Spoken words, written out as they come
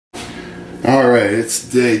Alright, it's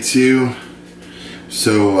day 2.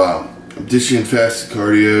 So I'm ditching fasted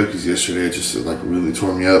cardio because yesterday it just really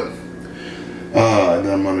tore me up. And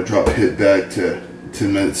then I'm gonna drop HIIT back to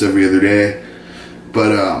 10 minutes every other day.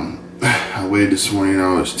 But I weighed this morning,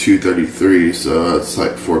 I was 233, so that's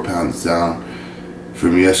like 4 pounds down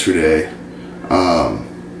from yesterday.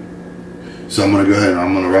 So I'm gonna go ahead and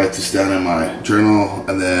I'm gonna write this down in my journal,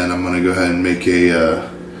 and then I'm gonna go ahead and make a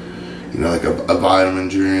a vitamin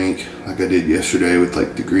drink like I did yesterday with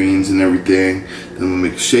like the greens and everything. Then I'm gonna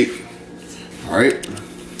make a shake. Alright.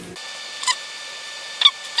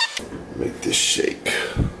 Make this shake.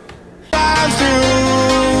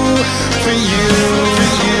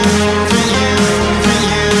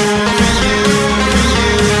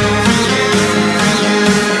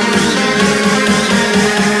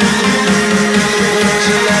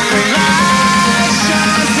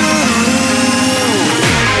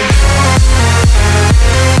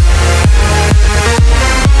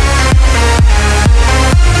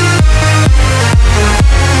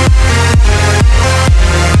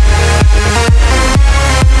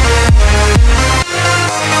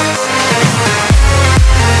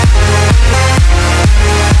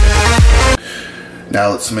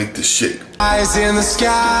 Now let's make this shake. Eyes in the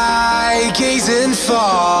sky, gazing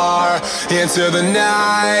far into the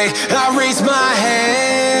night. I raise my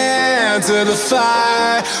hand to the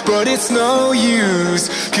fire, but it's no use,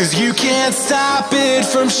 'cause you can't stop it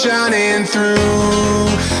from shining through.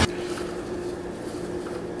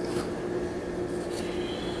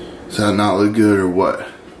 Does that not look good or what?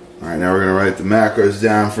 Alright, now we're gonna write the macros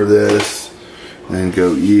down for this, then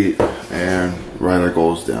go eat and write our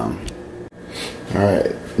goals down.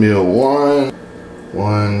 Alright, meal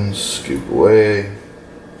 1 scoop away,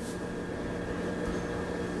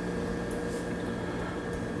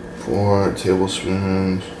 4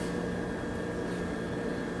 tablespoons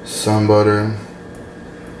sun butter,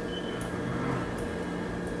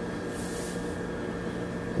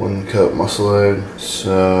 1 cup muscle egg,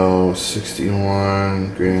 so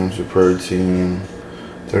 61 grams of protein,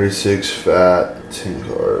 36 fat, 10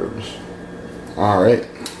 carbs.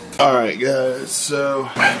 Alright guys, so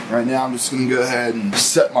right now I'm just gonna go ahead and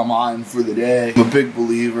set my mind for the day. I'm a big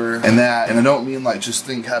believer in that, and I don't mean like just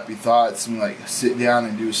think happy thoughts. I mean like sit down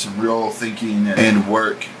and do some real thinking and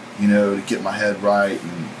work, to get my head right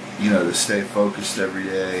and to stay focused every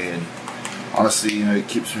day. And honestly, it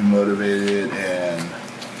keeps me motivated, and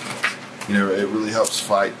it really helps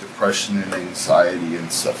fight depression and anxiety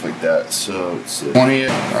and stuff like that. So it's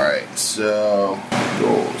 20th. Alright, so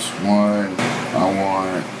goals. 1, I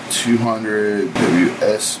want 200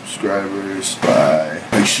 WS subscribers by.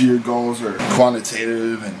 Make sure your goals are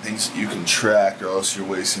quantitative and things that you can track, or else you're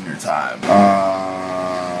wasting your time.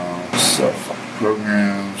 Stuff like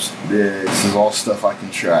programs. This is all stuff I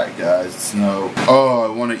can track, guys. It's no, oh, I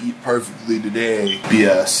want to eat perfectly today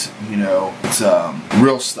BS. It's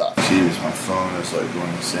real stuff. Jeez, my phone is like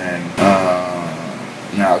going insane.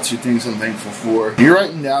 Now, 2 things I'm thankful for. You're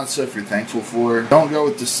writing down stuff you're thankful for. Don't go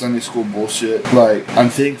with the Sunday school bullshit. Like, I'm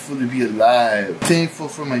thankful to be alive. Thankful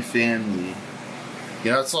for my family.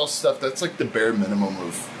 It's all stuff that's like the bare minimum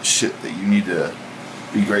of shit that you need to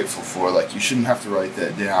be grateful for. Like, you shouldn't have to write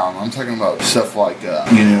that down. I'm talking about stuff like,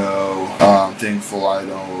 I'm thankful I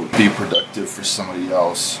don't be productive for somebody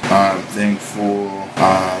else. I'm thankful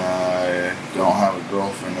I don't have a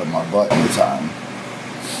girlfriend at my butt all the time.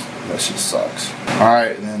 That shit sucks.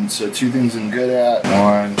 Alright, then, so 2 things I'm good at.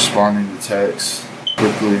 1, responding to texts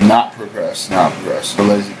quickly, not procrastinate for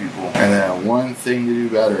lazy people. And then 1 thing to do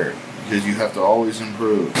better, because you have to always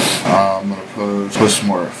improve. I'm gonna post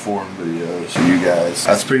more forum videos for you guys.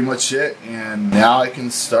 That's pretty much it, and now I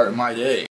can start my day.